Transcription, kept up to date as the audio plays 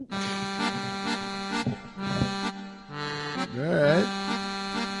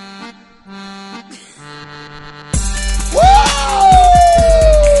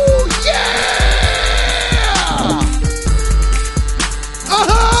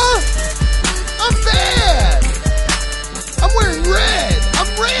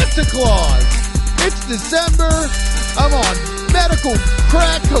It's December. I'm on medical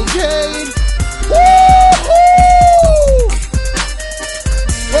crack cocaine. Woo-hoo!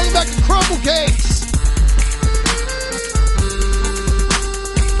 Welcome back to Crumble Cakes.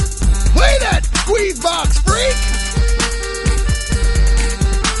 Play that squeeze box, freak.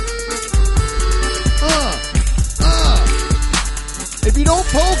 If you don't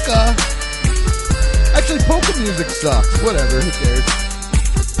polka, actually polka music sucks. Whatever, who cares?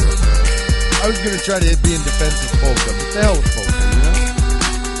 I was going to try to be in defense of polka, but the hell with polka, you know?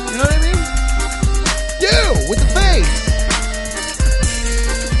 You know what I mean? You, with the face!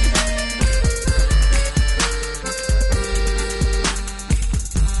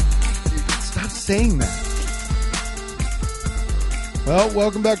 Stop saying that. Well,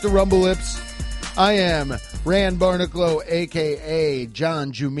 welcome back to Rumble Lips. I am Rand Barnacle, a.k.a.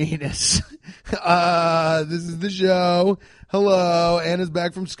 John Juminas. This is the show. Hello. Anna's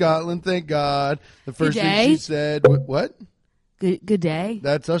back from Scotland, thank God. The first thing she said... What? Good day.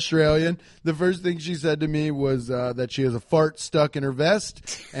 That's Australian. The first thing she said to me was that she has a fart stuck in her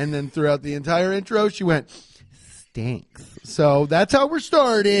vest. And then throughout the entire intro, she went, stinks. So that's how we're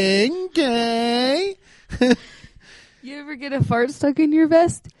starting, okay? You ever get a fart stuck in your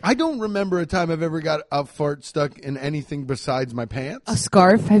vest? I don't remember a time I've ever got a fart stuck in anything besides my pants. A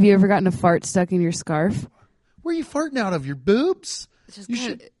scarf? Have you ever gotten a fart stuck in your scarf? Where are you farting out of? Your boobs?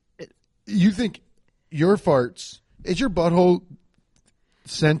 You think your farts... Is your butthole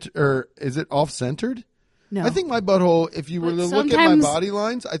is it off-centered? No. I think my butthole, if you were to look at my body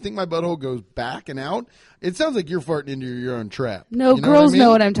lines, I think my butthole goes back and out. It sounds like you're farting into your own trap. No, you know girls what I mean? know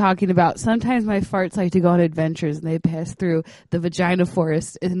what I'm talking about. Sometimes my farts like to go on adventures and they pass through the vagina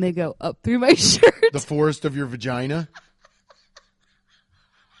forest and they go up through my shirt. The forest of your vagina?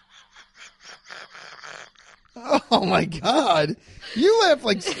 Oh my God. You laugh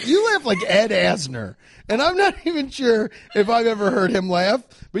like Ed Asner. And I'm not even sure if I've ever heard him laugh,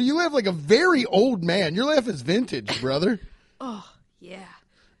 but you laugh like a very old man. Your laugh is vintage, brother. Oh, yeah.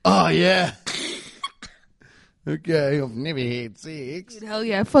 Oh, yeah. Okay. I've never had sex. Dude, hell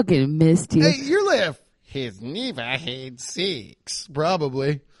yeah, I fucking missed you. Hey, your laugh has never had sex.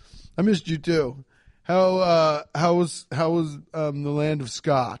 Probably. I missed you too. How was the land of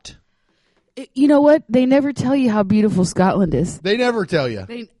Scott? You know what? They never tell you how beautiful Scotland is. They never tell you.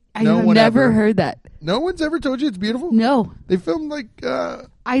 I've never heard that. No one's ever told you it's beautiful? No. They filmed like...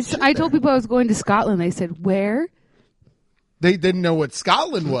 I told people I was going to Scotland. They said, where? They didn't know what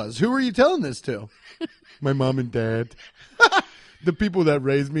Scotland was. Who are you telling this to? My mom and dad. The people that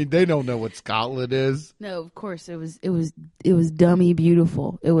raised me, they don't know what Scotland is. No, of course. It was dummy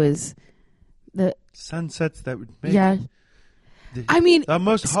beautiful. It was the... Sunsets that would make... Yeah. The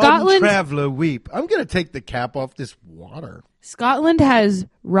most hardened traveler weep. I'm going to take the cap off this water. Scotland has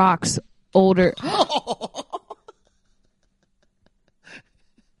rocks older.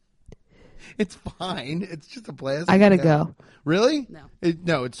 It's fine. It's just a plastic. I gotta go. Really? No.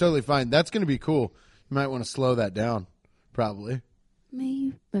 No, it's totally fine. That's going to be cool. You might want to slow that down. Probably.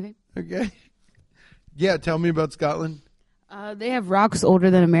 Me? Okay. Okay. Yeah, tell me about Scotland. They have rocks older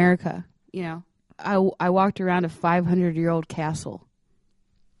than America. You know, I walked around a 500-year-old castle.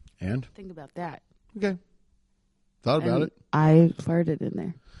 And? Think about that. Okay. Thought about it. I farted in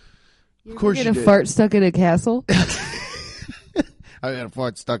there. Of course you did. Get a fart stuck in a castle? I had a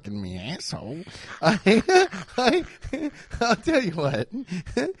fart stuck in my asshole. I'll tell you what.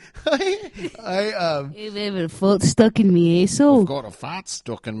 You've ever fart stuck in me asshole? I've got a fart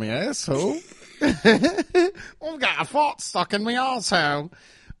stuck in my asshole. I've got a fart stuck in my asshole.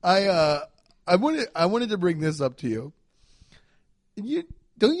 I wanted to bring this up to you.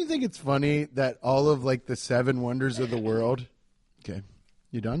 Don't you think it's funny that all of like the 7 wonders of the world? Okay,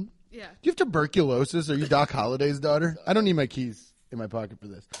 you done? Yeah. Do you have tuberculosis? Are you Doc Holliday's daughter? I don't need my keys in my pocket for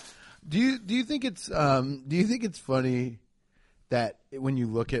this. Do you think it's funny that when you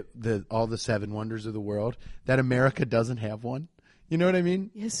look at all the 7 wonders of the world that America doesn't have one? You know what I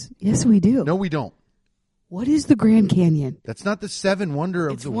mean? Yes, we do. No, we don't. What is the Grand Canyon? That's not the 7 wonder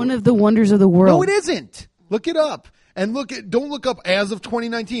of the world. It's one of the wonders of the world. No, it isn't. Look it up. And don't look up as of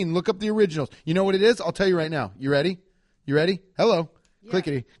 2019. Look up the originals. You know what it is? I'll tell you right now. You ready? Hello. Yeah.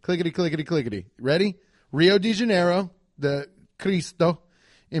 Clickety, clickety, clickety, clickety. Ready? Rio de Janeiro, the Cristo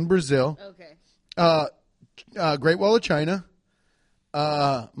in Brazil. Okay. Great Wall of China.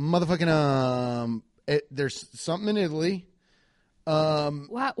 There's something in Italy.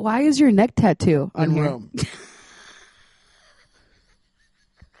 Why is your neck tattoo on here? Rome.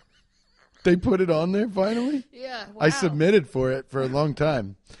 They put it on there finally? Yeah. Wow. I submitted for it for a long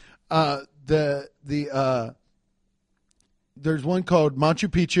time. There's one called Machu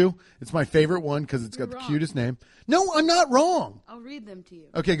Picchu. It's my favorite one because it's got the cutest name. No, I'm not wrong. I'll read them to you.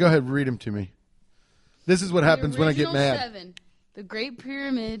 Okay, go ahead. Read them to me. This is what happens when I get mad. 7, the Great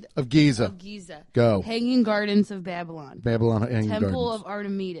Pyramid Of Giza. Go. Hanging Gardens of Babylon. Babylon Hanging Temple Gardens. of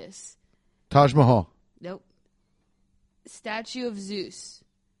Artemis. Taj Mahal. Nope. Statue of Zeus.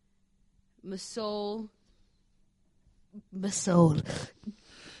 Masol.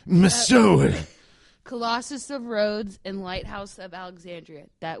 Colossus of Rhodes and Lighthouse of Alexandria.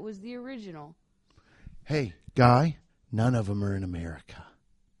 That was the original. Hey, Guy, none of them are in America.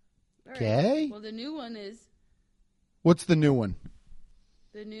 All Okay. Well, the new one is. What's the new one?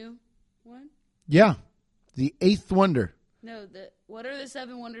 The new one? Yeah. The Eighth Wonder. No, what are the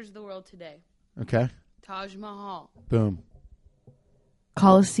 7 wonders of the world today? Okay. Taj Mahal. Boom.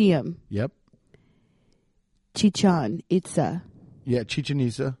 Colosseum. Yep. Chichen Itza. Yeah, Chichen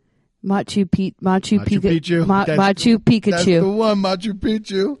Itza. Machu Picchu. That's Machu Picchu. the one, Machu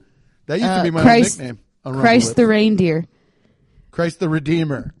Picchu. That used to be my nickname. Christ the reindeer. Christ the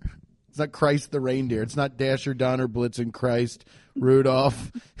Redeemer. It's not Christ the reindeer. It's not Dasher, Donner, Blitzen, Christ,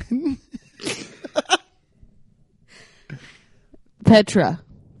 Rudolph. Petra.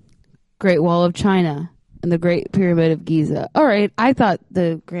 Great Wall of China. And the Great Pyramid of Giza. All right, I thought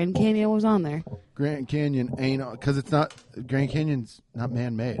the Grand Canyon was on there. Grand Canyon ain't, because it's not, Grand Canyon's not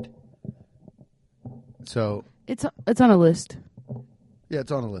man-made. So It's on a list. yeah,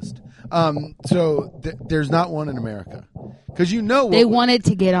 it's on a list. There's not one in America, because They wanted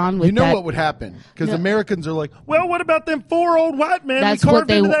to get on with that. what would happen, because No. Americans are like, well, what about them 4 old white men That's we what carved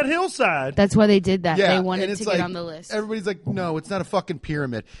they- into that hillside? That's why they did that. Yeah, They wanted and to it's get like, on the list. Everybody's like, no, it's not a fucking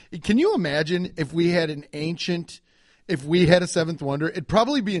pyramid. Can you imagine if we had if we had a 7th wonder? It'd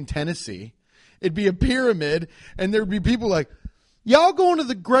probably be in Tennessee. It'd be a pyramid, and there'd be people like, y'all going to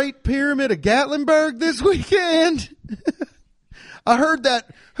the Great Pyramid of Gatlinburg this weekend? I heard that.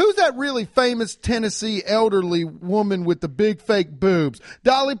 Who's that really famous Tennessee elderly woman with the big fake boobs?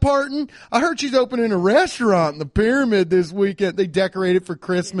 Dolly Parton? I heard she's opening a restaurant in the pyramid this weekend. They decorate it for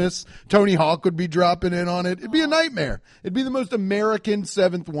Christmas. Tony Hawk would be dropping in on it. It'd be a nightmare. It'd be the most American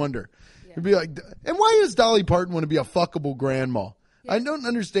 7th wonder. It'd be like, and why does Dolly Parton want to be a fuckable grandma? I don't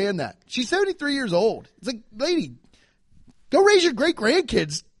understand that. She's 73 years old. It's like, lady, go raise your great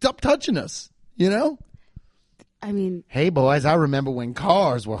grandkids. Stop touching us. You know? I mean, Hey, boys, I remember when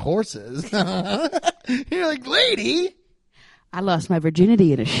cars were horses. You're like, lady. I lost my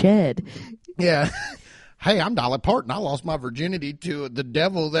virginity in a shed. Yeah. Hey, I'm Dolly Parton. I lost my virginity to the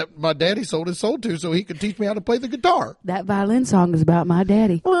devil that my daddy sold his soul to so he could teach me how to play the guitar. That violin song is about my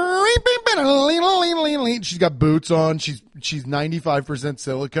daddy. She's got boots on. She's 95%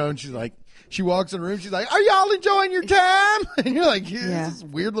 silicone. She's like, she walks in the room. She's like, are y'all enjoying your time? And you're like, yeah, this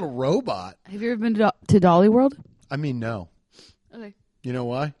weird little robot. Have you ever been to Dolly World? I mean, no. Okay. You know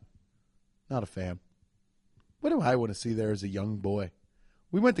why? Not a fan. What do I want to see there as a young boy?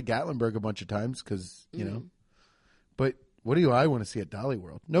 We went to Gatlinburg a bunch of times because, you know. But what do I want to see at Dolly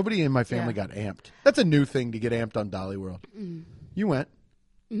World? Nobody in my family got amped. That's a new thing to get amped on Dolly World. You went.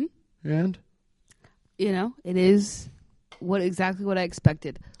 Mm-hmm. And? You know, it is exactly what I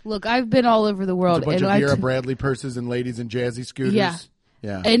expected. Look, I've been all over the world. There's a bunch of Vera Bradley purses and ladies in jazzy scooters.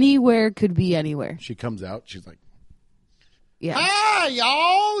 Yeah. Anywhere could be anywhere. She comes out. She's like, yeah. hi,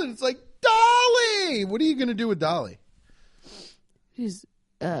 y'all. And it's like, Dolly. What are you going to do with Dolly? She's,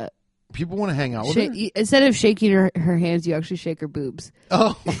 people want to hang out with her? Instead of shaking her hands, you actually shake her boobs.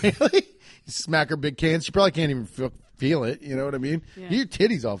 Oh, really? You smack her big cans. She probably can't even feel it. You know what I mean? Yeah. Get your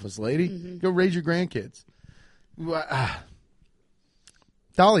titties off us, lady. Go raise your grandkids.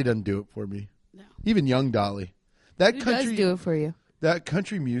 Dolly doesn't do it for me. No. Even young Dolly. That Who country does do it for you? That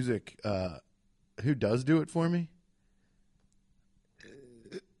country music. Who does do it for me?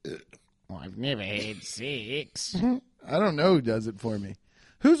 I've never had sex. I don't know who does it for me.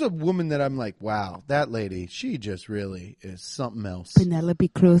 Who's a woman that I'm like, wow, that lady, she just really is something else. Penelope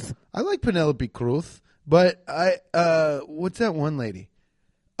Cruz. I like Penelope Cruz, but what's that one lady?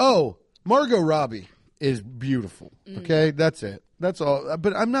 Oh, Margot Robbie is beautiful. Okay, that's it. That's all.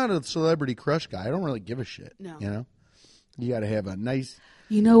 But I'm not a celebrity crush guy. I don't really give a shit. No. You know, you got to have a nice.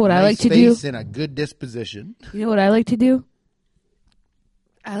 You know what nice I like to do? face and a good disposition. You know what I like to do?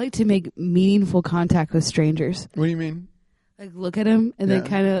 I like to make meaningful contact with strangers. What do you mean? Like look at them and then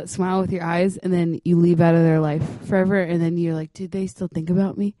kind of smile with your eyes, and then you leave out of their life forever, and then you're like, did they still think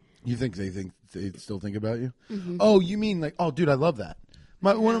about me? You think they still think about you? Mm-hmm. Oh, you mean like, oh, dude, I love that.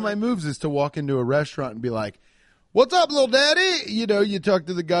 One of my moves is to walk into a restaurant and be like, what's up, little daddy? You know, you talk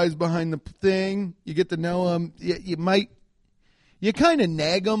to the guys behind the thing. You get to know them. You you kind of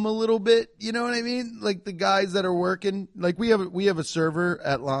nag them a little bit. You know what I mean? Like the guys that are working. Like we have a server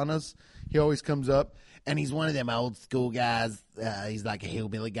at Lana's. He always comes up, and he's one of them old school guys. He's like a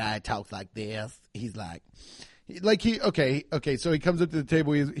hillbilly guy. Talks like this. He's okay. So he comes up to the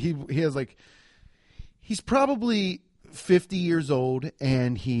table. He has like, he's probably 50 years old,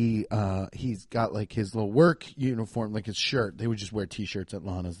 and he's got like his little work uniform, like his shirt. They would just wear T-shirts at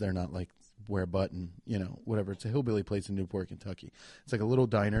Lana's. They're not like wear a button, whatever. It's a hillbilly place in Newport, Kentucky. It's like a little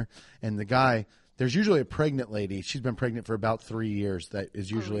diner, and the guy, there's usually a pregnant lady. She's been pregnant for about 3 years. That is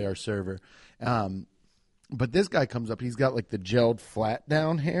usually our server. But this guy comes up. He's got like the gelled flat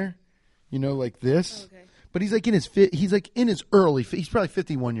down hair, like this. Okay. But he's like in his early. He's probably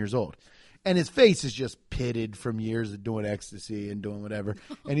 51 years old. And his face is just pitted from years of doing ecstasy and doing whatever.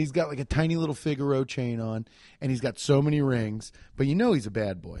 And he's got like a tiny little Figaro chain on. And he's got so many rings. But he's a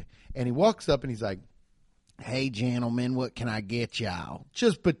bad boy. And he walks up and he's like, "Hey, gentlemen, what can I get y'all?"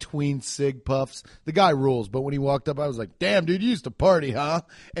 Just between cig puffs. The guy rules. But when he walked up, I was like, "Damn, dude, you used to party, huh?"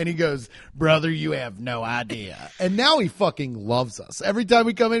 And he goes, "Brother, you have no idea." And now he fucking loves us. Every time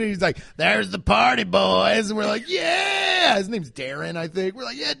we come in, he's like, "There's the party, boys." And we're like, "Yeah." His name's Darren, I think. We're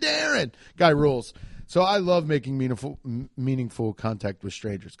like, "Yeah, Darren." Guy rules. So I love making meaningful contact with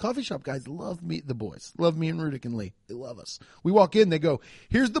strangers. Coffee shop guys love the boys. Love me and Rudick and Lee. They love us. We walk in, they go,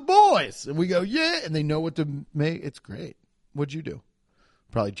 "Here's the boys." And we go, "Yeah." And they know what to make. It's great. What'd you do?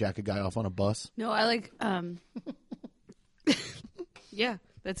 Probably jack a guy off on a bus. No, I like, yeah,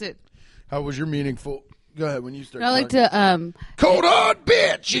 that's it. How was your meaningful? Go ahead when you start. I like to, cold hard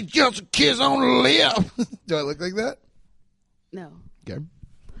bitch. You just a kiss on the lip. Do I look like that? No. Okay.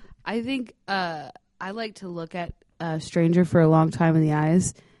 I think, I like to look at a stranger for a long time in the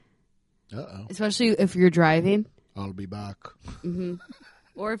eyes. Uh-oh. Especially if you're driving. I'll be back. Mm-hmm.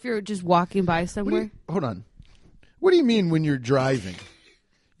 Or if you're just walking by somewhere. Hold on. What do you mean when you're driving?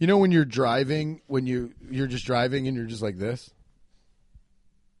 When you're driving, when you're just driving and you're just like this?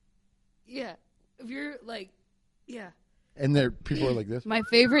 Yeah. If you're like, yeah. And people are like this? My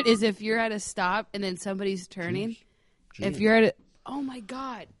favorite is if you're at a stop and then somebody's turning. Jeez. If you're at a, oh my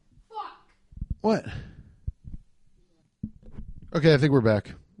God. What? Okay, I think we're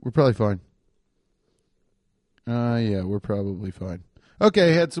back. We're probably fine. Yeah, we're probably fine.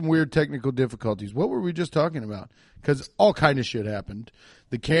 Okay, had some weird technical difficulties. What were we just talking about? Because all kind of shit happened.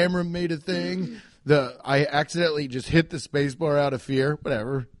 The camera made a thing. I accidentally just hit the space bar out of fear.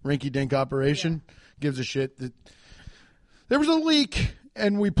 Whatever. Rinky-dink operation. Yeah. Gives a shit. There was a leak,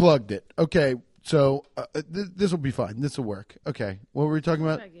 and we plugged it. Okay, so this will be fine. This will work. Okay, what were we talking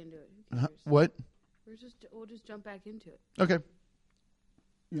about? What? We'll just jump back into it. Okay.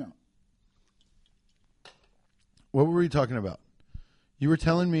 Yeah. What were we talking about? You were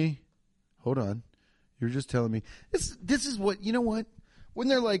telling me. Hold on. You were just telling me. This is what, you know what? When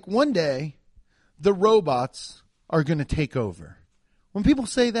they're like, one day, the robots are going to take over. When people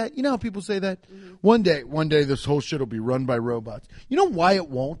say that, you know how people say that? Mm-hmm. One day, this whole shit will be run by robots. You know why it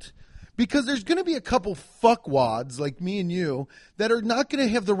won't? Because there's going to be a couple fuckwads like me and you that are not going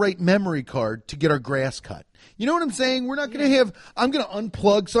to have the right memory card to get our grass cut. You know what I'm saying? We're not going to have, I'm going to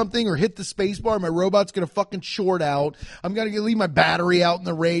unplug something or hit the space bar. My robot's going to fucking short out. I'm going to leave my battery out in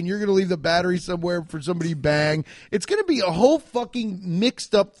the rain. You're going to leave the battery somewhere for somebody to bang. It's going to be a whole fucking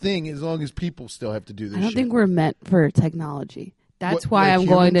mixed up thing as long as people still have to do this I don't think we're meant for technology. That's why like I'm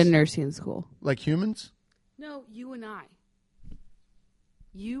humans? going to nursing school. Like humans? No, you and I.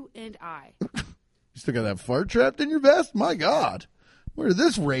 You and I. You still got that fart trapped in your vest? My God. Where did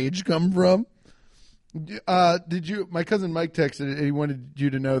this rage come from? Did you? My cousin Mike texted and he wanted you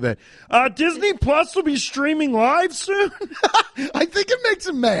to know that Disney Plus will be streaming live soon. I think it makes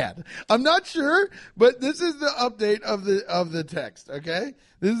him mad. I'm not sure, but this is the update of the text. Okay,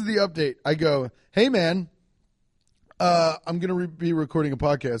 this is the update. I go, "Hey man, I'm gonna be recording a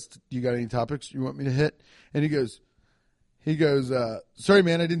podcast. You got any topics you want me to hit?" And he goes, "Sorry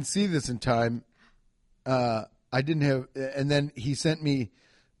man, I didn't see this in time. I didn't have." And then he sent me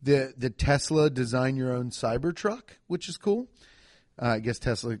the Tesla design your own Cybertruck, which is cool. I guess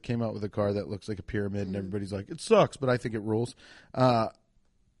Tesla came out with a car that looks like a pyramid, and everybody's like, "It sucks," but I think it rules.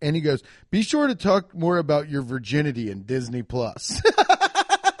 And he goes, "Be sure to talk more about your virginity in Disney Plus."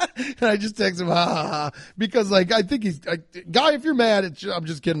 And I just text him, ha ha ha, because like I think guy. If you're mad, I'm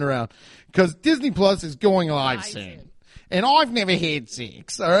just kidding around, because Disney Plus is going live soon, and I've never had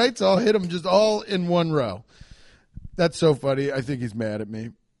sex. All right, so I'll hit him just all in one row. That's so funny. I think he's mad at me.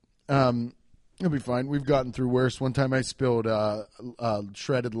 It'll be fine. We've gotten through worse. One time I spilled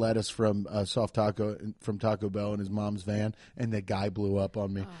shredded lettuce from soft taco from Taco Bell in his mom's van, and the guy blew up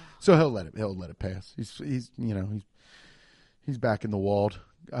on me. So he'll let it pass. He's He's back in the walled.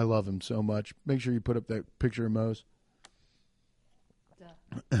 I love him so much. Make sure you put up that picture of Mose.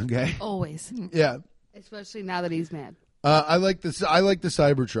 Okay. Always. Yeah. Especially now that he's mad. I like this. I like the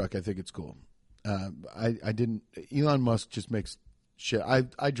Cybertruck. I think it's cool. I didn't. Elon Musk just makes shit.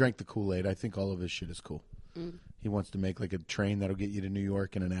 I drank the Kool-Aid. I think all of his shit is cool. He wants to make like a train that'll get you to New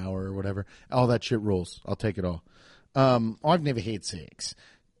York in an hour or whatever. All that shit rules. I'll take it all. I've never had sex.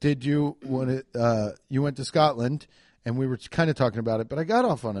 Did you want to? You went to Scotland, and we were kind of talking about it, but I got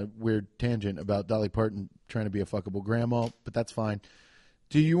off on a weird tangent about Dolly Parton trying to be a fuckable grandma. But that's fine.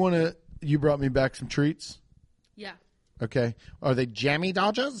 Do you want to? You brought me back some treats. Yeah. Okay. Are they jammy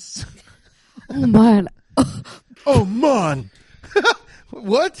Dodgers? Oh, man. Oh, man.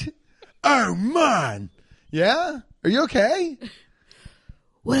 What? Oh, man. Yeah? Are you okay?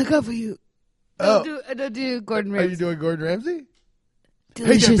 What I got for you? Oh. Don't do Gordon Are Ramsay. you doing Gordon Ramsay?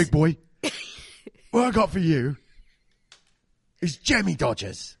 Delicious. Hey there, big boy. What I got for you is jammy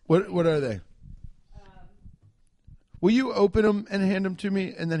Dodgers. What are they? Will you open them and hand them to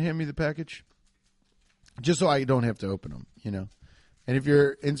me and then hand me the package? Just so I don't have to open them, you know? And if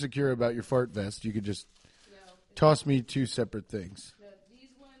you're insecure about your fart vest, you could just toss me two separate things. No, these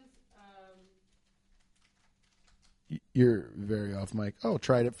ones, You're very off mic. Oh,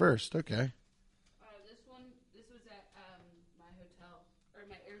 tried it first. Okay. this was at my hotel, or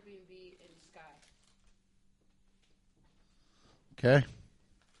my Airbnb in Sky. Okay.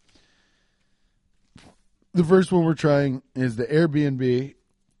 The first one we're trying is the Airbnb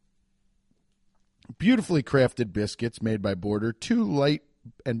beautifully crafted biscuits made by Border, 2 light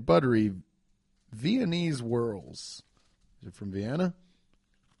and buttery Viennese whirls. Is it from Vienna?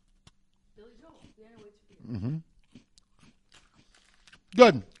 Billy Joel. Vienna waits for you.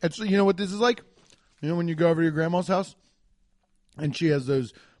 Good. It's, you know what this is like? You know when you go over to your grandma's house and she has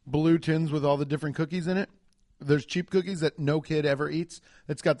those blue tins with all the different cookies in it? There's cheap cookies that no kid ever eats.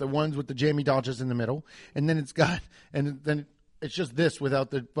 It's got the ones with the Jamie Dodgers in the middle. And then it's it's just this without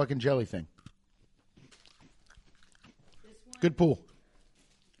the fucking jelly thing. Good pool.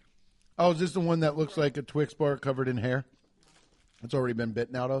 Oh, is this the one that looks like a Twix bar covered in hair? It's already been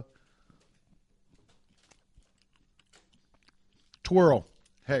bitten out of. Twirl.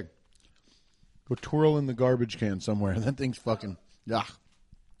 Hey. Go twirl in the garbage can somewhere. That thing's fucking... Ugh.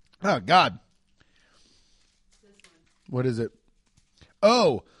 Oh, God. What is it?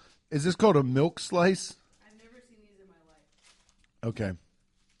 Oh, is this called a milk slice? I've never seen these in my life. Okay.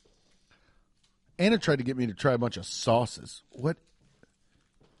 Anna tried to get me to try a bunch of sauces. What?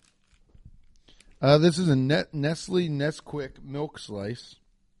 This is a Nestle Nesquik milk slice.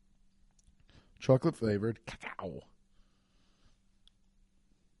 Chocolate flavored. Cacao.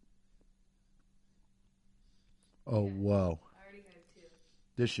 Oh, wow. I already had 2.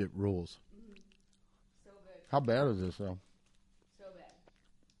 This shit rules. So good. How bad is this, though? So bad.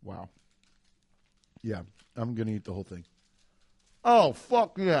 Wow. Yeah, I'm going to eat the whole thing. Oh,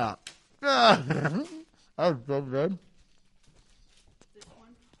 fuck yeah. That was so good. This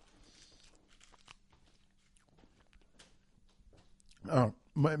one? Oh,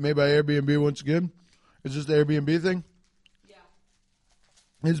 made by Airbnb once again. Is this the Airbnb thing? Yeah.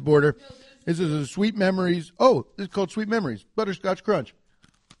 His Border. This is a Sweet Memories. Oh, this is called Sweet Memories. Butterscotch Crunch.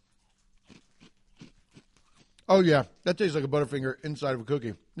 Oh, yeah. That tastes like a Butterfinger inside of a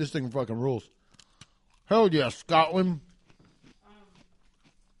cookie. This thing fucking rules. Hell yeah, Scotland.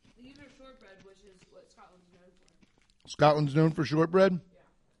 These are shortbread, which is what Scotland's known for. Scotland's known for shortbread? Yeah.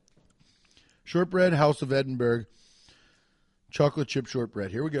 Shortbread, House of Edinburgh. Chocolate chip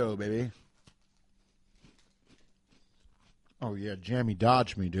shortbread. Here we go, baby. Oh, yeah. Jammy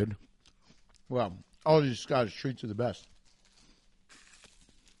dodged me, dude. Well, all these Scottish treats are the best.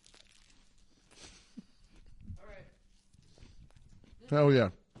 All right. Hell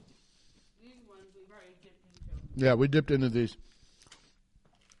yeah. These ones we've already dipped into. Yeah, we dipped into these.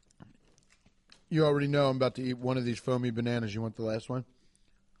 You already know I'm about to eat one of these foamy bananas. You want the last one?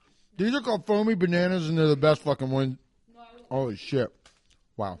 These are called foamy bananas, and they're the best fucking ones. No, I won't Holy shit.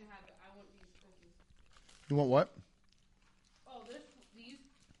 Wow. have it. I want these cookies. You want what? Oh, these.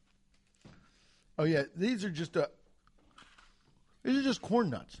 Oh, yeah. These are just corn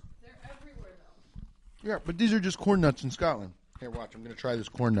nuts. They're everywhere, though. Yeah, but these are just corn nuts in Scotland. Here, watch. I'm going to try this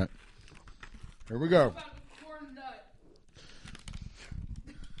corn nut. Here we go. What about the corn nut?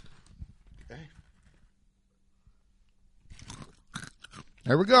 Okay.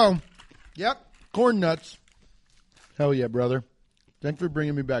 There we go. Yep, corn nuts. Hell yeah, brother. Thanks for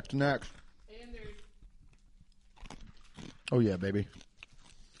bringing me back to next. And there's. Oh yeah, baby.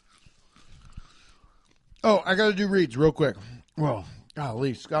 Oh, I got to do reads real quick. Well,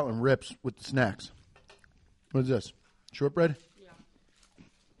 golly, Scotland rips with the snacks. What is this? Shortbread?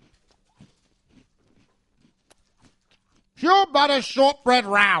 Pure butter shortbread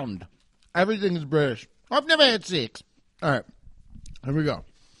round. Everything is British. I've never had 6. All right. Here we go.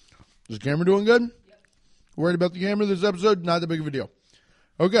 Is the camera doing good? Yep. Worried about the camera this episode? Not that big of a deal.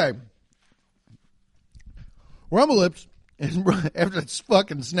 Okay. Rumble Lips, after this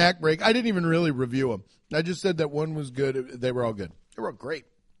fucking snack break, I didn't even really review them. I just said that one was good. They were all good. They were all great.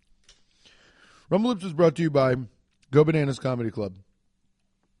 Rumble Lips is brought to you by Go Bananas Comedy Club.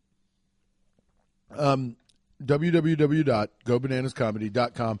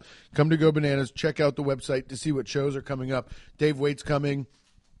 www.gobananascomedy.com. Come to Go Bananas. Check out the website to see what shows are coming up. Dave Waite's coming.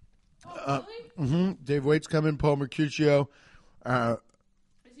 Really? Dave Waite's coming. Paul Mercutio. Is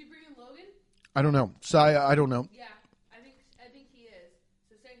he bringing Logan? I don't know. Saya, I don't know. Yeah, I think he is.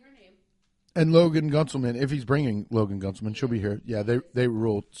 So say her name. And Logan Gunselman, if he's bringing Logan Gunselman, she'll be here. Yeah, they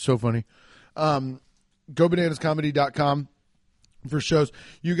rule. So funny. GoBananasComedy.com for shows.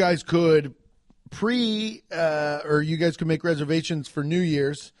 You guys could or you guys can make reservations for New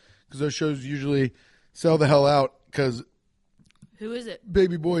Year's because those shows usually sell the hell out because Who is it?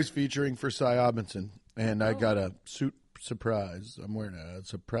 Baby Boy's featuring for Cy Robinson. And I got a suit surprise. I'm wearing a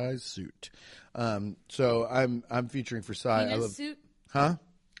surprise suit. So I'm featuring for Cy. Penis suit? Huh?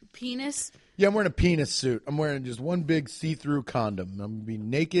 Penis? Yeah, I'm wearing a penis suit. I'm wearing just one big see-through condom. I'm going to be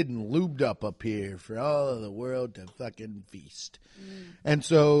naked and lubed up here for all of the world to fucking feast. And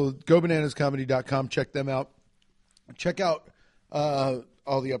so, GoBananasComedy.com. Check them out. Check out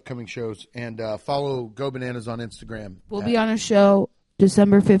all the upcoming shows. And follow Go Bananas on Instagram. We'll be on a show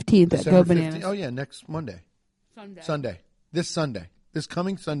December 15th at Go Bananas. 15th. Oh, yeah, next Monday. Sunday. This Sunday. This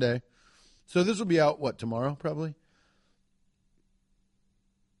coming Sunday. So this will be out, what, tomorrow probably?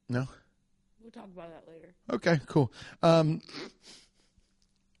 No? We'll talk about that later. Okay, cool.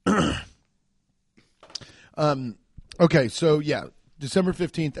 Okay, so yeah, December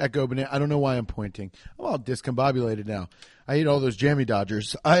 15th at Go Banana. I don't know why I'm pointing. I'm all discombobulated now. I ate all those Jammy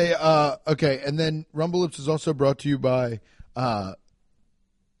Dodgers. Okay, and then Rumble Lips is also brought to you by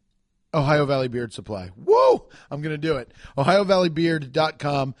Ohio Valley Beard Supply. Whoa! I'm going to do it.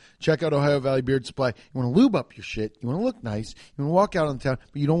 OhioValleyBeard.com. Check out Ohio Valley Beard Supply. You want to lube up your shit. You want to look nice. You want to walk out on the town,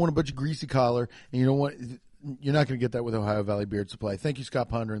 but you don't want a bunch of greasy collar, and you don't want... You're not going to get that with Ohio Valley Beard Supply. Thank you, Scott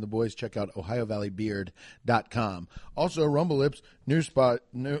Ponder and the boys. Check out OhioValleyBeard.com. Also, Rumble Lips, new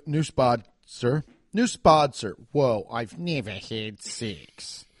sponsor. Whoa, I've never had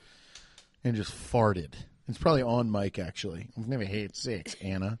sex. And just farted. It's probably on mic, actually. I've never had sex,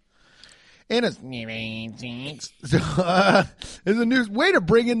 Anna. Anna's never had sex. So, there's a new way to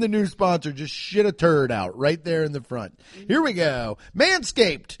bring in the new sponsor. Just shit a turd out right there in the front. Here we go.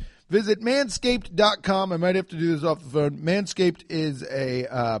 Manscaped. Visit manscaped.com. I might have to do this off the phone. Manscaped is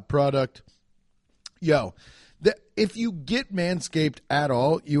a product. If you get Manscaped at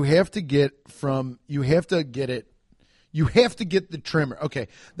all, you have to get the trimmer. Okay.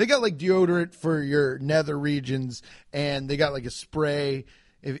 They got like deodorant for your nether regions, and they got like a spray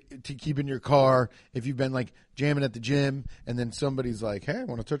to keep in your car if you've been like jamming at the gym and then somebody's like, hey, I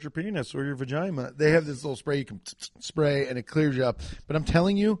want to touch your penis or your vagina. They have this little spray you can spray and it clears you up. But I'm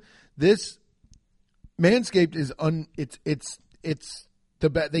telling you, this Manscaped is it's the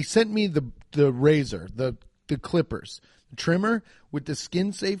best. They sent me the razor, the clippers, the trimmer with the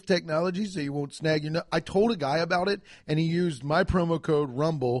skin safe technology so you won't snag your nut. I told a guy about it and he used my promo code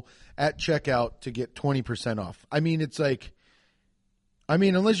RUMBLE at checkout to get 20% off. I mean, it's like,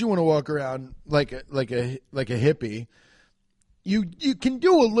 unless you want to walk around like a hippie, you can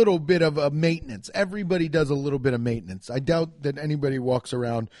do a little bit of a maintenance. Everybody does a little bit of maintenance. I doubt that anybody walks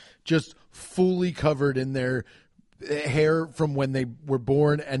around just fully covered in their hair from when they were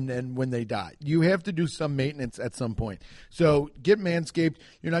born and then when they die. You have to do some maintenance at some point. So get Manscaped.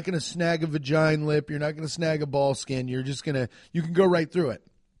 You're not going to snag a vagina lip. You're not going to snag a ball skin. You can go right through it.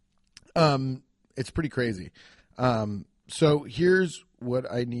 It's pretty crazy. So here's what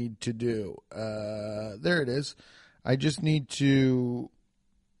I need to do. There it is. I just need to...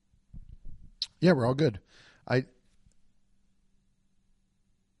 Yeah, we're all good.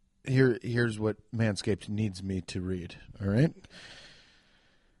 Here's what Manscaped needs me to read. All right?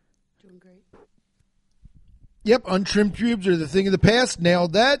 Doing great. Yep, untrimmed pubes are the thing of the past.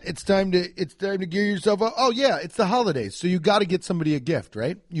 Nailed that. It's time to gear yourself up. Oh yeah, it's the holidays, so you got to get somebody a gift,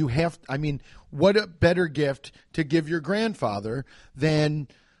 right? What a better gift to give your grandfather than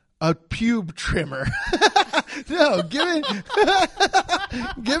a pube trimmer? No, give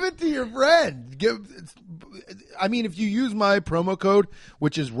it to your friend. I mean, if you use my promo code,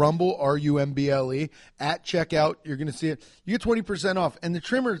 which is Rumble RUMBLE at checkout, you're going to see it. You get 20% off, and the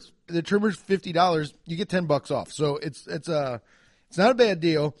trimmer's $50. You get $10 off. So it's not a bad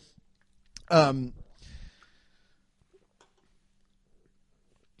deal. I've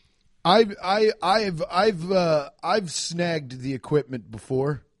snagged the equipment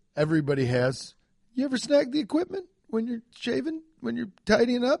before. Everybody has. You ever snag the equipment when you're shaving? When you're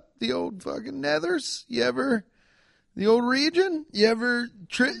tidying up the old fucking nethers? The old region? Have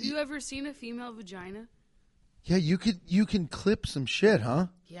you ever seen a female vagina? Yeah, you can clip some shit, huh?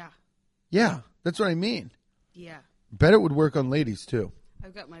 Yeah. Yeah, that's what I mean. Yeah. Bet it would work on ladies too.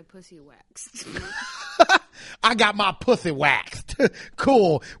 I've got my pussy waxed. I got my pussy waxed.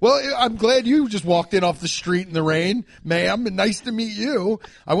 Cool. Well, I'm glad you just walked in off the street in the rain, ma'am. Nice to meet you.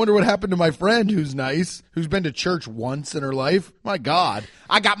 I wonder what happened to my friend who's nice, who's been to church once in her life. My God.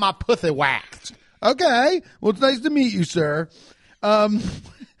 I got my pussy waxed. Okay. Well, it's nice to meet you, sir.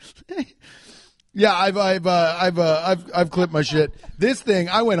 Yeah, I've clipped my shit. This thing,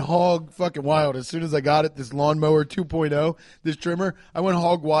 I went hog fucking wild as soon as I got it. This lawnmower 2.0, this trimmer, I went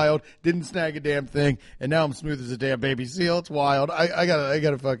hog wild. Didn't snag a damn thing, and now I'm smooth as a damn baby seal. It's wild. I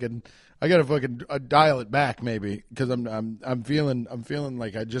gotta fucking dial it back maybe because I'm feeling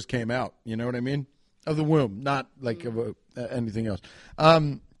like I just came out. You know what I mean? Of the womb, not like of anything else.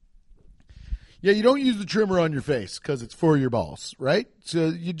 Yeah, you don't use the trimmer on your face because it's for your balls, right? So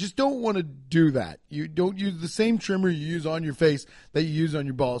you just don't want to do that. You don't use the same trimmer you use on your face that you use on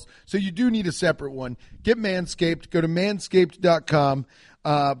your balls. So you do need a separate one. Get Manscaped. Go to manscaped.com.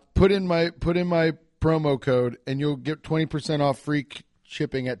 Put in my promo code, and you'll get 20% off free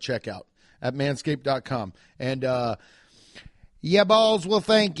shipping at checkout at manscaped.com. And yeah, balls will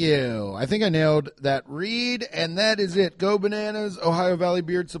thank you. I think I nailed that read, and that is it. Go Bananas, Ohio Valley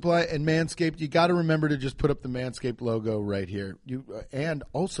Beard Supply, and Manscaped. You got to remember to just put up the Manscaped logo right here. And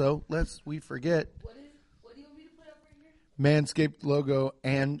also, lest we forget, What do you want me to put up right here? Manscaped logo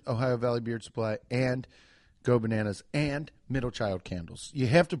and Ohio Valley Beard Supply and Go Bananas and Middle Child Candles. You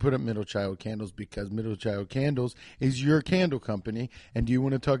have to put up Middle Child Candles because Middle Child Candles is your candle company. And do you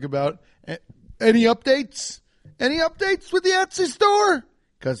want to talk about any updates? Any updates with the Etsy store?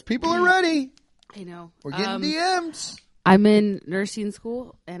 Because people are ready. I know. We're getting DMs. I'm in nursing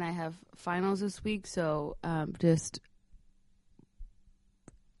school, and I have finals this week, so just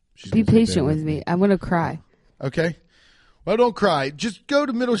be patient with me. I'm going to cry. Okay. Well, don't cry. Just go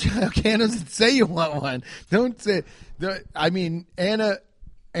to Middle Child Candles and say you want one. Don't say. I mean, Anna,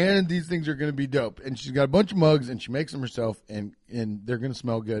 these things are going to be dope. And she's got a bunch of mugs, and she makes them herself, and they're going to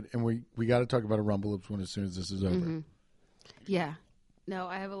smell good. And we got to talk about a Rumble Lips one as soon as this is over. Mm-hmm. Yeah. No,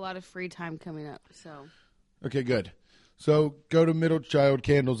 I have a lot of free time coming up, so. Okay, good. So go to Middle Child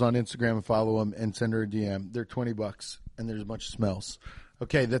Candles on Instagram and follow them and send her a DM. They're $20, and there's a bunch of smells.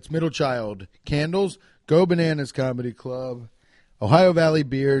 Okay, that's Middle Child Candles. Go Bananas Comedy Club.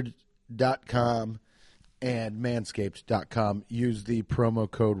 OhioValleyBeard.com. and manscaped.com. Use the promo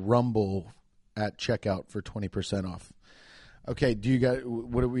code RUMBLE at checkout for 20% off. Okay, do you got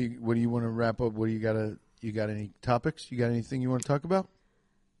what do you want to wrap up? You got any topics? You got anything you want to talk about?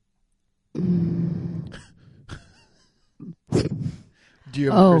 Do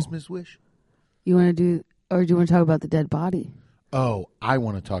you have a Christmas wish? You want to do, or do you want to talk about the dead body? Oh, I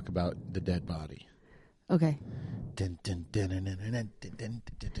want to talk about the dead body. Okay. And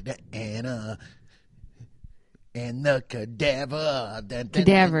the cadaver.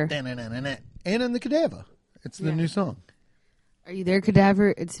 Cadaver. Anna and the cadaver. It's the new song. Are you there,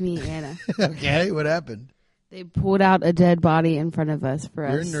 cadaver? It's me, Anna. Okay, what happened? They pulled out a dead body in front of us for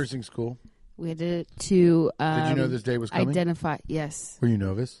us. You're in nursing school. We had to Did you know this day was coming? Identify, yes. Were you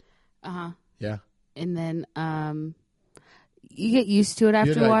nervous? Uh-huh. Yeah. And then you get used to it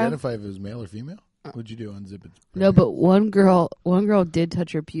after you had a to while. identify if it was male or female? What'd you do? Unzip it? No, but one girl did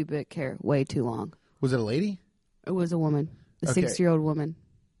touch her pubic hair way too long. Was it a lady? It was a woman. A Okay. 6-year-old woman.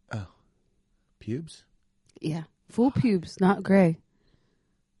 Oh. Pubes? Yeah. Full pubes, not gray.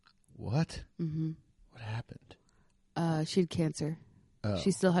 What? Mm-hmm. What happened? She had cancer. Oh.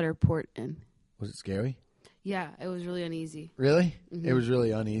 She still had her port in. Was it scary? Yeah, it was really uneasy. Really? Mm-hmm. It was really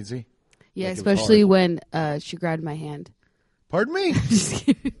uneasy? Yeah, Like, especially when she grabbed my hand. Pardon me?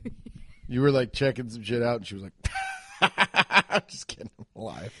 You were like checking some shit out and she was like, I'm just kidding, I'm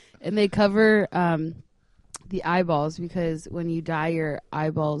alive. And they cover the eyeballs because when you die, your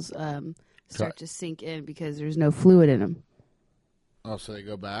eyeballs start to sink in because there's no fluid in them. Oh, so they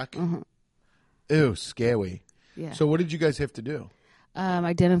go back? Uh-huh. Ew, scary. Yeah. So what did you guys have to do?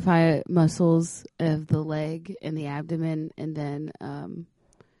 Identify muscles of the leg and the abdomen, and then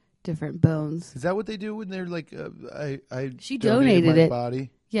different bones. Is that what they do when they're like, I She donated donated my it. body?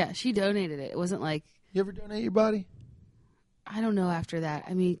 Yeah, she donated it. It wasn't like, You ever donate your body? I don't know after that.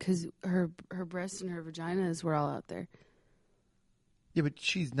 I mean, because her breasts and her vaginas were all out there. Yeah, but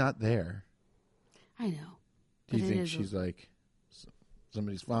she's not there. I know. Do you think she's like,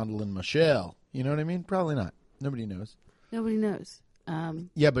 somebody's fondling my shell? You know what I mean? Probably not. Nobody knows. Nobody knows.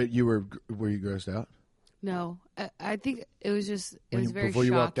 Yeah, but were you grossed out? No, I think it was just very before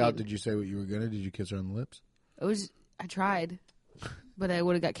you walked shocking. out. Did you say what you were gonna? Did you kiss her on the lips? I tried, but I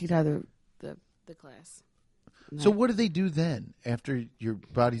would have got kicked out of the class. So what do they do then after your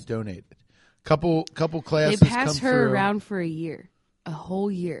body's donated? Couple classes. They pass come her through. around for a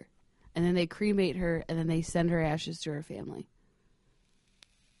whole year, and then they cremate her, and then they send her ashes to her family.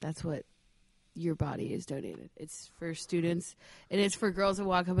 That's what your body is donated. It's for students, and it's for girls that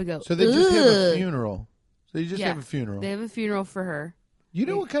walk up and go. So they just have a "Ugh." funeral. So you just have a funeral. They have a funeral for her. You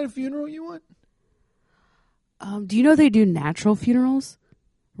know what kind of funeral you want? Do you know they do natural funerals?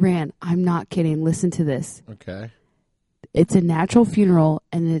 Ran, I'm not kidding. Listen to this. Okay. It's a natural funeral,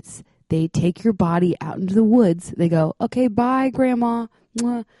 and they take your body out into the woods. They go, okay, bye, Grandma.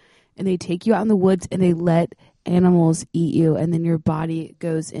 Mwah. And they take you out in the woods, and they let animals eat you, and then your body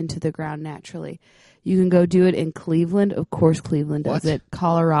goes into the ground naturally. You can go do it in Cleveland. Of course, Cleveland does it.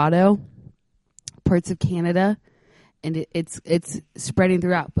 Colorado, parts of Canada, and it's spreading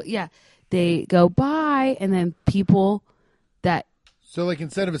throughout. But yeah, they go bye, and then people that So like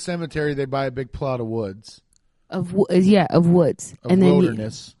instead of a cemetery, they buy a big plot of woods. of woods Of and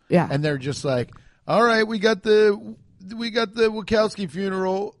wilderness. Yeah. And they're just like, all right, we got the Wachowski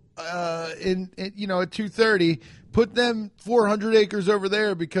funeral in at 2:30. Put them 400 acres over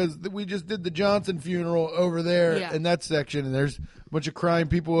there because we just did the Johnson funeral over there in that section, and there's a bunch of crying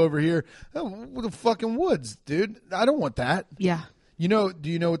people over here. Oh, the fucking woods, dude. I don't want that. Yeah. Do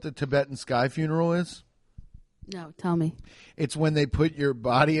you know what the Tibetan sky funeral is? No, tell me. It's when they put your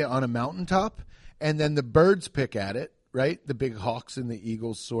body on a mountaintop and then the birds pick at it, right? The big hawks and the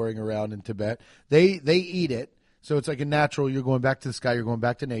eagles soaring around in Tibet. They eat it. So it's like a natural, you're going back to the sky, you're going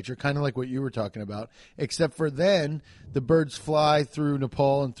back to nature, kind of like what you were talking about. Except for then the birds fly through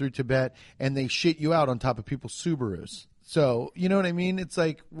Nepal and through Tibet and they shit you out on top of people's Subarus. So, you know what I mean? It's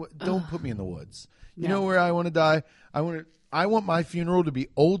like, don't put me in the woods. You know where I want to die? I want my funeral to be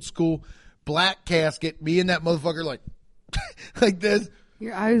old school, black casket, me and that motherfucker like this.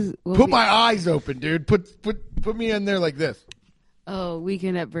 Your eyes will Put my eyes open, dude. Put me in there like this. Oh,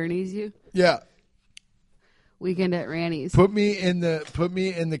 Weekend at Bernie's you? Yeah. Weekend at Ranny's. Put me in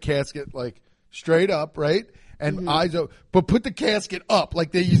the casket like straight up, right? And eyes open. But put the casket up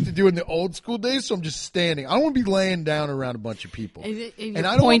like they used to do in the old school days, so I'm just standing. I don't want to be laying down around a bunch of people. And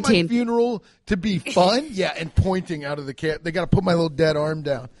I don't want my funeral to be fun. Yeah, and pointing out of the cat. They got to put my little dead arm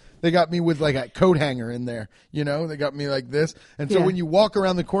down. They got me with like a coat hanger in there, They got me like this. And so when you walk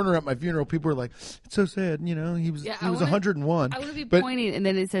around the corner at my funeral, people are like, it's so sad, he was 101. I want to be pointing, and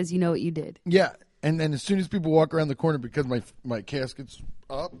then it says, you know what you did. Yeah. And then as soon as people walk around the corner because my casket's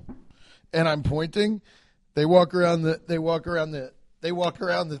up and I'm pointing, they walk around the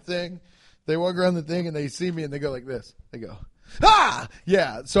thing and they see me and they go like this. They go, ah!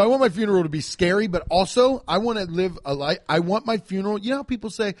 Yeah. So I want my funeral to be scary, but also I want to live a life. I want my funeral. You know how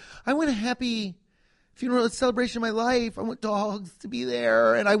people say, I want a happy funeral, a celebration of my life. I want dogs to be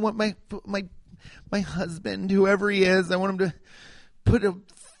there. And I want my husband, whoever he is, I want him to put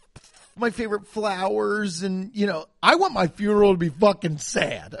my favorite flowers and, I want my funeral to be fucking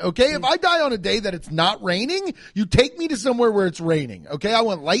sad, okay? If I die on a day that it's not raining, you take me to somewhere where it's raining, okay? I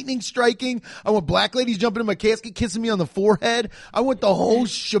want lightning striking. I want black ladies jumping in my casket, kissing me on the forehead. I want the whole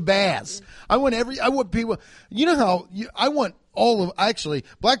shabazz. I want people, actually,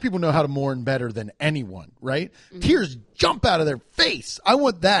 black people know how to mourn better than anyone, right? Mm-hmm. Tears jump out of their face. I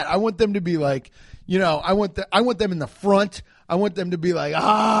want that. I want them to be like, I want them in the front. I want them to be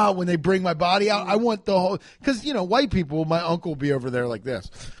like, when they bring my body out. I want the whole, because, white people, my uncle will be over there like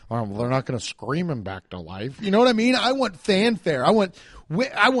this. Well, they're not going to scream him back to life. You know what I mean? I want fanfare. I want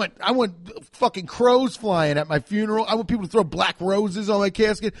fucking crows flying at my funeral. I want people to throw black roses on my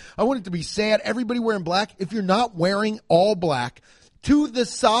casket. I want it to be sad. Everybody wearing black. If you're not wearing all black to the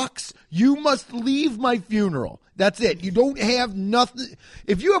socks, you must leave my funeral. That's it. You don't have nothing.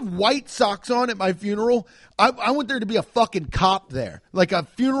 If you have white socks on at my funeral, I want there to be a fucking cop there, like a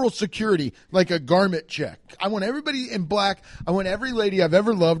funeral security, like a garment check. I want everybody in black. I want every lady I've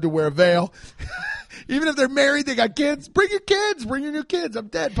ever loved to wear a veil. Even if they're married, they got kids. Bring your kids. Bring your new kids. I'm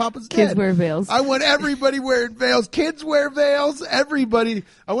dead. Papa's dead. Kids wear veils. I want everybody wearing veils. Kids wear veils. Everybody.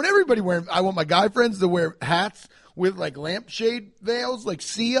 I want everybody wearing. I want my guy friends to wear hats with like lampshade veils, like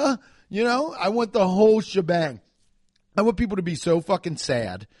Sia. You know, I want the whole shebang. I want people to be so fucking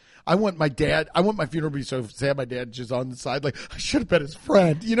sad. I want my funeral to be so sad. My dad just on the side, like, I should have been his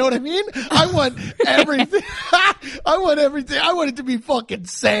friend. You know what I mean? I want everything. I want everything. I want it to be fucking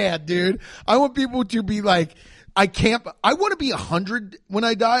sad, dude. I want people to be like, I want to be 100 when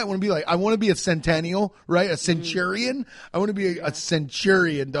I die. I want to be a centennial, right? A centurion. I want to be a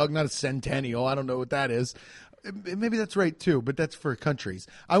centurion, Doug, not a centennial. I don't know what that is. Maybe that's right too, but that's for countries.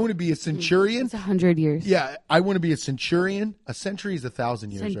 I want to be a centurion. It's 100 years. Yeah, I want to be a centurion. A century is 1,000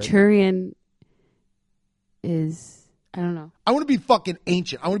 years. Centurion is, I don't know. I want to be fucking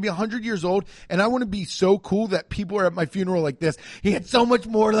ancient. I want to be 100 years old, and I want to be so cool that people are at my funeral like this. He had so much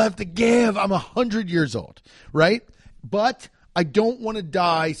more left to give. I'm 100 years old, right? But I don't want to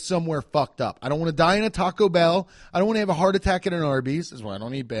die somewhere fucked up. I don't want to die in a Taco Bell. I don't want to have a heart attack at an Arby's. That's why I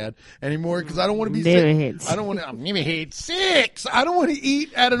don't eat bad anymore, because I don't want to be sick. I don't want to. I'm never hate six. I don't want to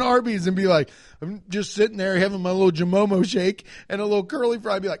eat at an Arby's and be like, I'm just sitting there having my little Jamomo shake and a little curly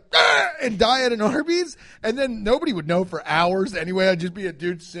fry, be like, ah! And die at an Arby's, and then nobody would know for hours anyway. I'd just be a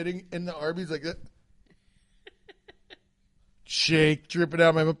dude sitting in the Arby's like that. Shake, dripping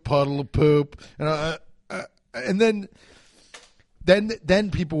out my puddle of poop, and then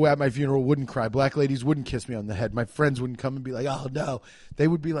people at my funeral wouldn't cry. Black ladies wouldn't kiss me on the head. My friends wouldn't come and be like, oh, no. They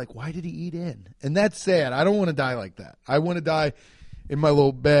would be like, why did he eat in? And that's sad. I don't want to die like that. I want to die in my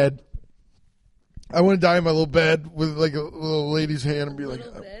little bed. I want to die in my little bed with like a little lady's hand and be like,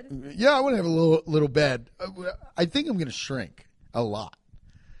 yeah, I want to have a little bed. I think I'm going to shrink a lot.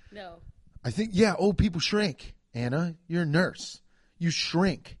 No. I think, yeah, old people shrink. Anna, you're a nurse. You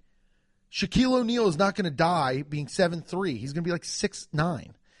shrink. Shaquille O'Neal is not going to die being 7'3". He's going to be like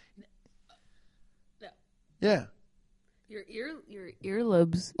 6'9". No. Yeah. Your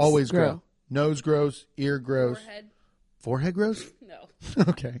earlobes always grow. Nose grows. Ear grows. Forehead grows? No.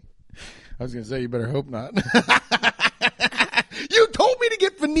 Okay. I was going to say, you better hope not. You told me to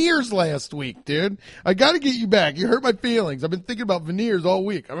get veneers last week, dude. I got to get you back. You hurt my feelings. I've been thinking about veneers all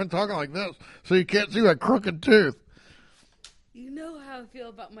week. I've been talking like this so you can't see my crooked tooth. You know how I feel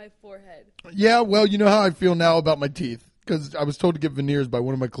about my forehead. Yeah, well, you know how I feel now about my teeth, because I was told to get veneers by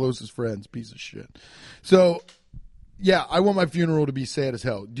one of my closest friends. Piece of shit. So, yeah, I want my funeral to be sad as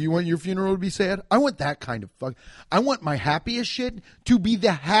hell. Do you want your funeral to be sad? I want that kind of fuck. I want my happiest shit to be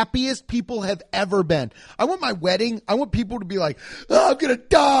the happiest people have ever been. I want my wedding. I want people to be like, oh, I'm going to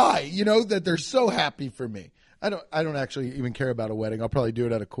die. You know, that they're so happy for me. I don't actually even care about a wedding. I'll probably do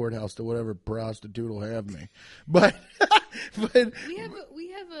it at a courthouse to whatever prostitute will have me. But we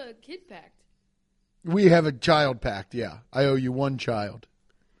have a kid pact. We have a child pact, yeah. I owe you one child.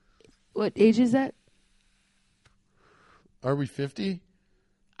 What age is that? Are we 50?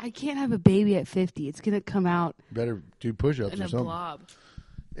 I can't have a baby at 50. It's going to come out. Better do push-ups in or a something. blob.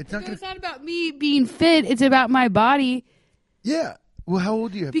 It's not about me being fit. It's about my body. Yeah. Well, how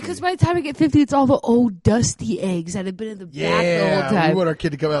old do you have Because by the time I get 50, it's all the old dusty eggs that have been in the back the whole time. We want our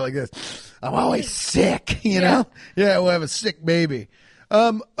kid to come out like this. I'm always sick, you know? Yeah, we'll have a sick baby.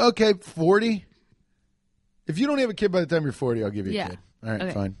 Okay, 40. If you don't have a kid by the time you're 40, I'll give you a kid. All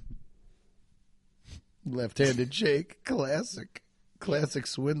right, fine. Left-handed shake. Classic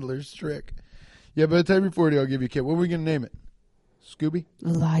swindler's trick. Yeah, by the time you're 40, I'll give you a kid. What are we going to name it? Scooby?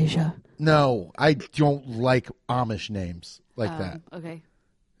 Elijah. No, I don't like Amish names like that. Okay.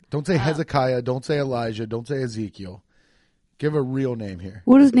 Don't say Hezekiah. Don't say Elijah. Don't say Ezekiel. Give a real name here.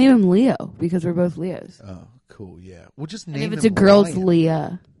 We'll just name him Leo because we're both Leos. Oh, cool. Yeah. We'll just name him. If it's a girl, it's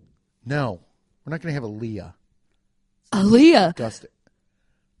Leah. No. We're not going to have a Leah. Aaliyah. Disgusting.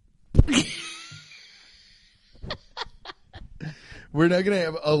 We're not going to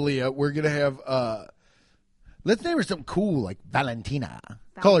have Aaliyah. We're going to have, let's name her something cool like Valentina.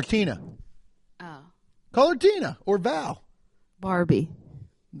 Call her Tina. Oh. Call her Tina or Val. Barbie.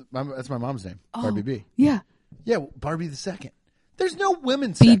 That's my mom's name. Barbie B. Yeah. Yeah, Barbie the second. There's no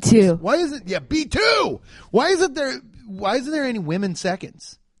women seconds. B2. Why is it? Yeah, B2. Why isn't there any women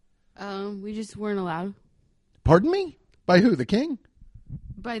seconds? We just weren't allowed. Pardon me? By who? The king?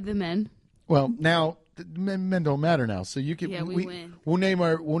 By the men. Well, now men don't matter now. So you can. Yeah, we win. We'll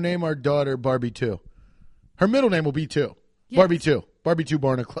name our daughter Barbie 2. Her middle name will be 2. Yes. Barbie 2. Barbie 2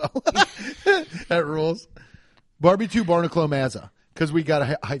 Barnacle. That rules. Barbie 2 Barnacle Mazza. Because we got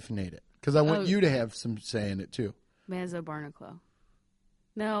to hyphenate it. Because I want you to have some say in it too. Mazza Barnacle.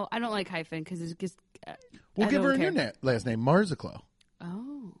 No, I don't like hyphen because it's just. We'll give her a new last name, Marziclo.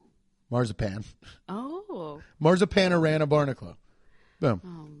 Oh. Marzipan. Oh. Marzipanarana Barnacle. Boom.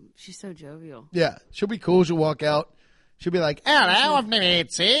 Oh, she's so jovial. Yeah, she'll be cool. She'll walk out. She'll be like, hello, I've never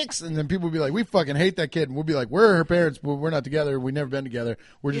had sex. And then people will be like, we fucking hate that kid. And we'll be like, we're her parents, but we're not together. We've never been together.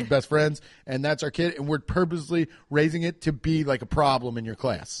 We're just best friends. And that's our kid. And we're purposely raising it to be like a problem in your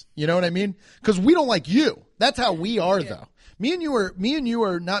class. You know what I mean? Because we don't like you. That's how we are, though. Me and you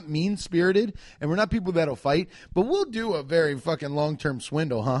are not mean-spirited, and we're not people that'll fight, but we'll do a very fucking long-term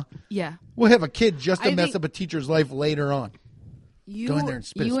swindle, huh? Yeah. We'll have a kid just to I mess think- up a teacher's life later on. Go in there and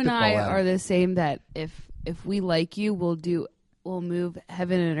spit a You and I spitball at are him. the same. That if we like you, we'll move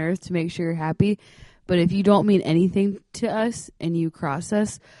heaven and earth to make sure you're happy. But if you don't mean anything to us and you cross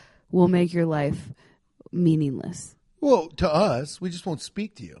us, we'll make your life meaningless. Well, to us, we just won't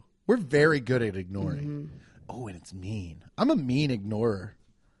speak to you. We're very good at ignoring. Oh, and it's mean. I'm a mean ignorer.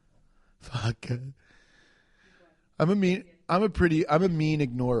 Fuck. I'm a mean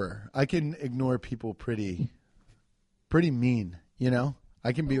ignorer. I can ignore people pretty mean, you know?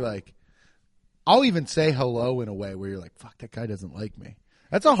 I can be like, I'll even say hello in a way where you're like, fuck, that guy doesn't like me.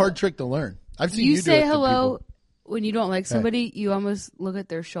 That's a hard trick to learn. I've seen you do say it to hello people. when you don't like somebody. You almost look at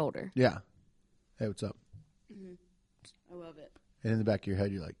their shoulder. Yeah. Hey, what's up? I love it. And in the back of your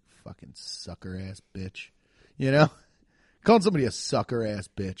head, you're like, fucking sucker ass bitch. You know? Calling somebody a sucker ass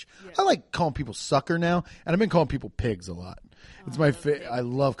bitch. Yeah. I like calling people sucker now, and I've been calling people pigs a lot. It's my I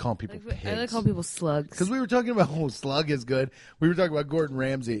love calling people pigs. I like calling people slugs. Because we were talking about, slug is good. We were talking about Gordon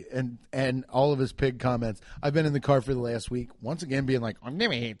Ramsay and all of his pig comments. I've been in the car for the last week, once again being like, I've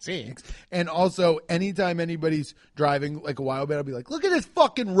never had sex. And also, anytime anybody's driving, like a while back, I'll be like, look at this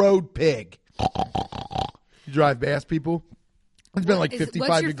fucking road pig. You drive past people. It's been like 55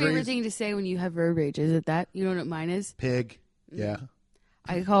 what's your degrees. favorite thing to say when you have road rage? Is it that? You know what mine is? Pig. Yeah.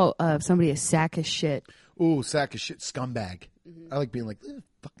 I call somebody a sack of shit. Ooh, sack of shit. Scumbag. I like being like,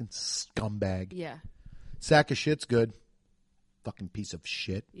 fucking scumbag. Yeah. Sack of shit's good. Fucking piece of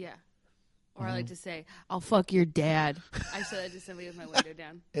shit. Yeah. Or I like to say, I'll fuck your dad. I said that to somebody with my window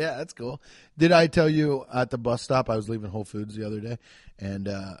down. Yeah, that's cool. Did I tell you at the bus stop, I was leaving Whole Foods the other day, and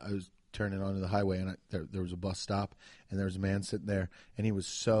I was turning onto the highway, and there was a bus stop, and there was a man sitting there, and he was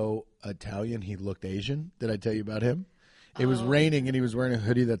so Italian, he looked Asian. Did I tell you about him? It was raining, and he was wearing a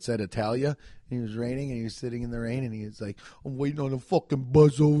hoodie that said Italia. And he was raining, and he was sitting in the rain, and he was like, I'm waiting on a fucking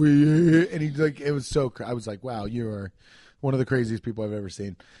bus over here. And he's like, it was so I was like, wow, you are one of the craziest people I've ever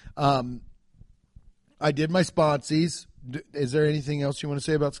seen. I did my sponsies. Is there anything else you want to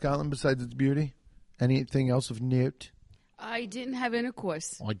say about Scotland besides its beauty? Anything else of note? I didn't have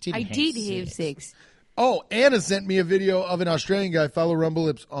intercourse. Oh, I did have sex. Oh, Anna sent me a video of an Australian guy. Follow Rumble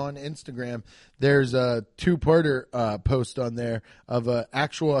Lips on Instagram. There's a two-parter post on there of an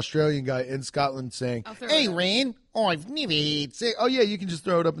actual Australian guy in Scotland saying, hey, Rain, I've never had sex. Oh, yeah, you can just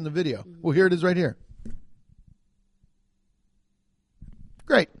throw it up in the video. Mm-hmm. Well, here it is right here.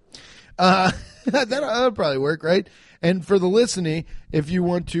 Great. That'll probably work, right? And for the listening, if you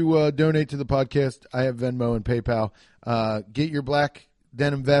want to donate to the podcast, I have Venmo and PayPal. Get your black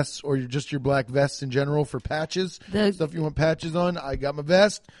denim vests or just your black vests in general for patches. Stuff you want patches on. I got my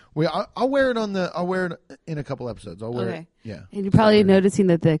vest. I'll wear it I'll wear it in a couple episodes. I'll wear it. Yeah. And you're probably noticing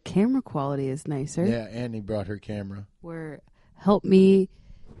that the camera quality is nicer. Yeah, Annie brought her camera. Help me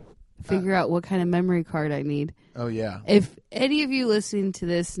figure out what kind of memory card I need. Oh, yeah. If any of you listening to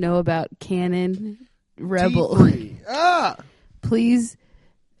this know about Canon Rebel, T3. Please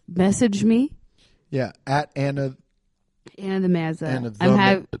message me. Yeah, at Anna the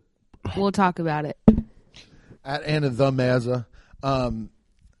Mazza. We'll talk about it. At Anna the Mazza.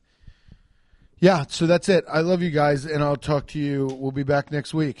 Yeah, so that's it. I love you guys, and I'll talk to you. We'll be back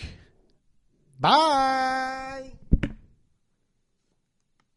next week. Bye.